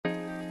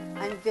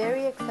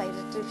very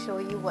excited to show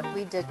you what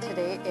we did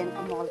today in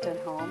a Malton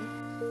home.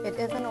 It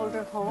is an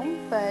older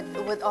home, but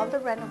with all the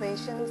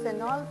renovations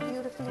and all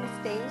beautifully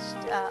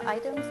staged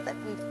items that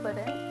we've put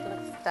in, it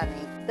looks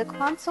stunning. The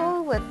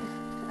console with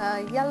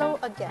yellow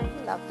again,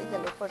 love the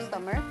yellow for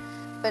summer,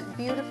 but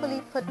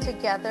beautifully put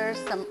together,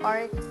 some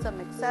art,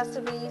 some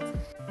accessories.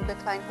 The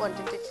client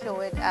wanted to show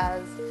it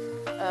as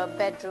a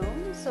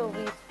bedroom, so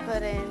we've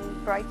put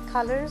in bright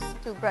colors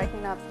to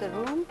brighten up the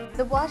room.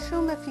 The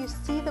washroom, if you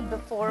see the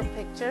before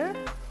picture,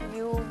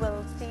 you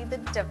will see the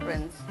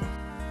difference.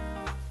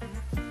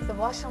 The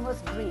washroom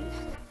was green.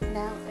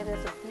 Now it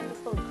is a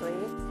beautiful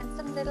gray and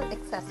some little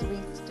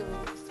accessories to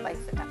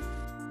spice it up.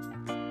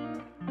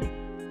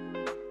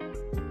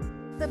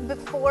 The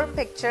before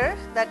picture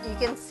that you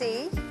can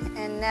see,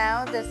 and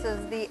now this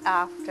is the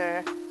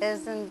after.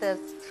 Isn't this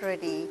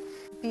pretty?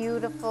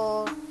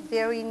 Beautiful,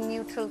 very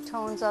neutral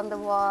tones on the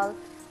wall,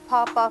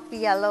 pop-up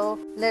yellow,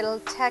 little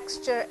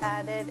texture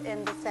added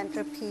in the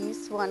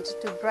centerpiece. Wanted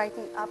to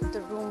brighten up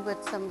the room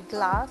with some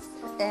glass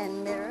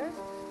and mirror.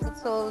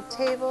 So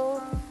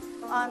table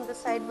on the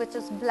side, which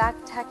is black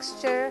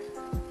texture,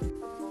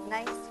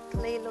 nice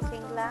clay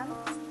looking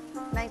lamps,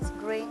 nice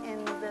gray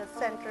in the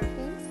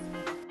centerpiece.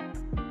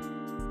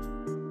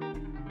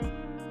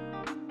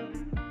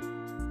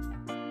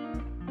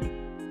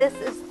 This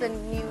is the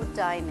new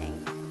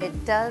dining.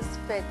 It does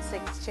fit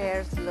 6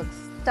 chairs, looks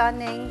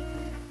stunning.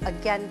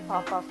 Again,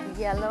 pop-off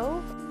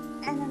yellow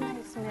and a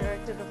nice mirror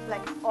to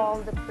reflect all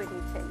the pretty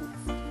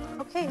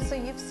things. Okay, so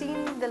you've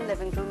seen the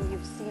living room,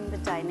 you've seen the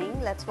dining.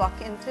 Let's walk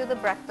into the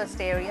breakfast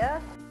area.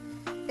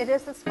 It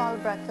is a small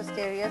breakfast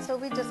area, so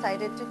we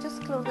decided to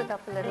just close it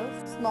up a little.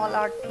 Small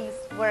art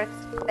piece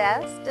works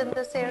best in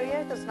this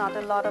area. There's not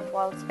a lot of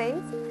wall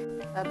space.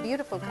 A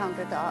beautiful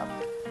countertop.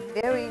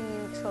 Very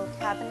neutral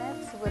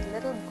cabinets with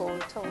little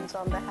gold tones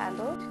on the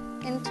handle.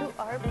 Into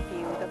our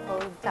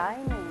beautiful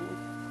dining.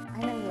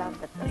 I'm in love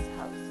with this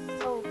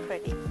house, so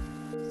pretty.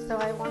 So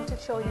I want to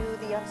show you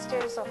the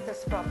upstairs of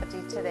this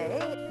property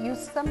today.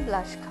 Use some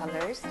blush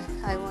colors.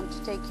 I want to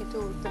take you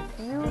to the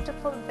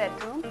beautiful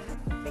bedroom.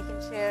 We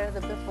can share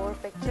the before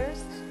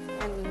pictures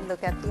and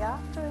look at the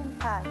after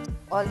impact.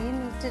 All you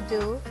need to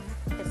do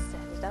is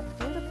set it up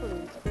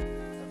beautifully.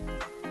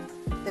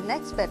 The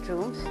next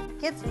bedroom,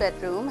 kids'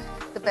 bedroom.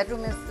 The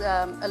bedroom is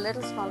a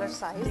little smaller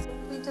size.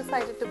 We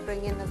decided to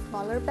bring in a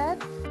smaller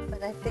bed,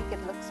 but I think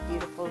it looks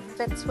beautiful.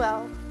 Fits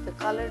well, the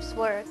colors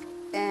work,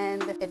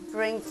 and it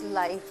brings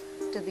life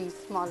to these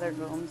smaller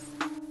rooms.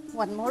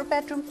 One more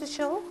bedroom to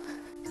show.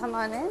 Come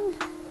on in.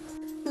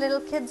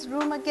 Little kids'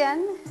 room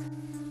again,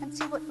 and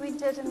see what we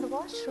did in the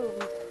washroom.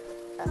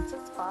 That's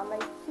a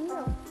spa-like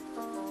feel.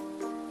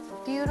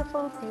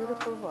 Beautiful,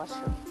 beautiful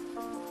washroom.